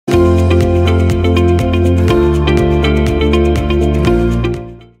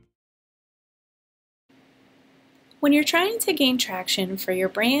When you're trying to gain traction for your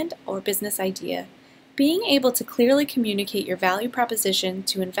brand or business idea, being able to clearly communicate your value proposition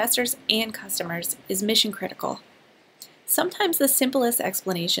to investors and customers is mission critical. Sometimes the simplest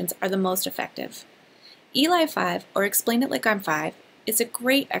explanations are the most effective. Eli 5, or Explain It Like I'm 5, is a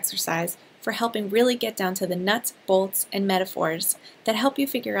great exercise for helping really get down to the nuts, bolts, and metaphors that help you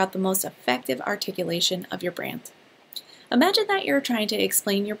figure out the most effective articulation of your brand. Imagine that you're trying to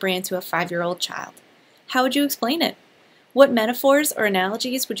explain your brand to a 5-year-old child. How would you explain it? What metaphors or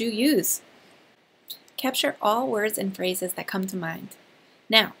analogies would you use? Capture all words and phrases that come to mind.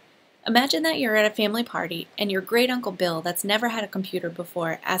 Now, imagine that you're at a family party and your great Uncle Bill that's never had a computer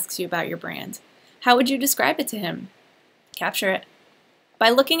before asks you about your brand. How would you describe it to him? Capture it. By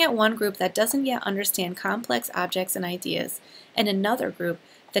looking at one group that doesn't yet understand complex objects and ideas, and another group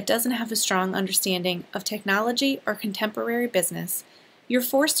that doesn't have a strong understanding of technology or contemporary business, you're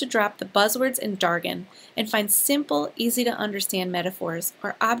forced to drop the buzzwords and jargon and find simple, easy-to-understand metaphors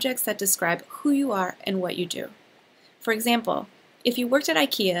or objects that describe who you are and what you do. For example, if you worked at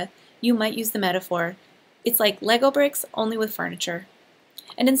IKEA, you might use the metaphor, "It's like Lego bricks, only with furniture."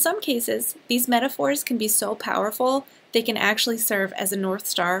 And in some cases, these metaphors can be so powerful they can actually serve as a North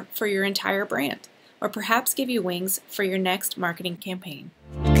Star for your entire brand, or perhaps give you wings for your next marketing campaign.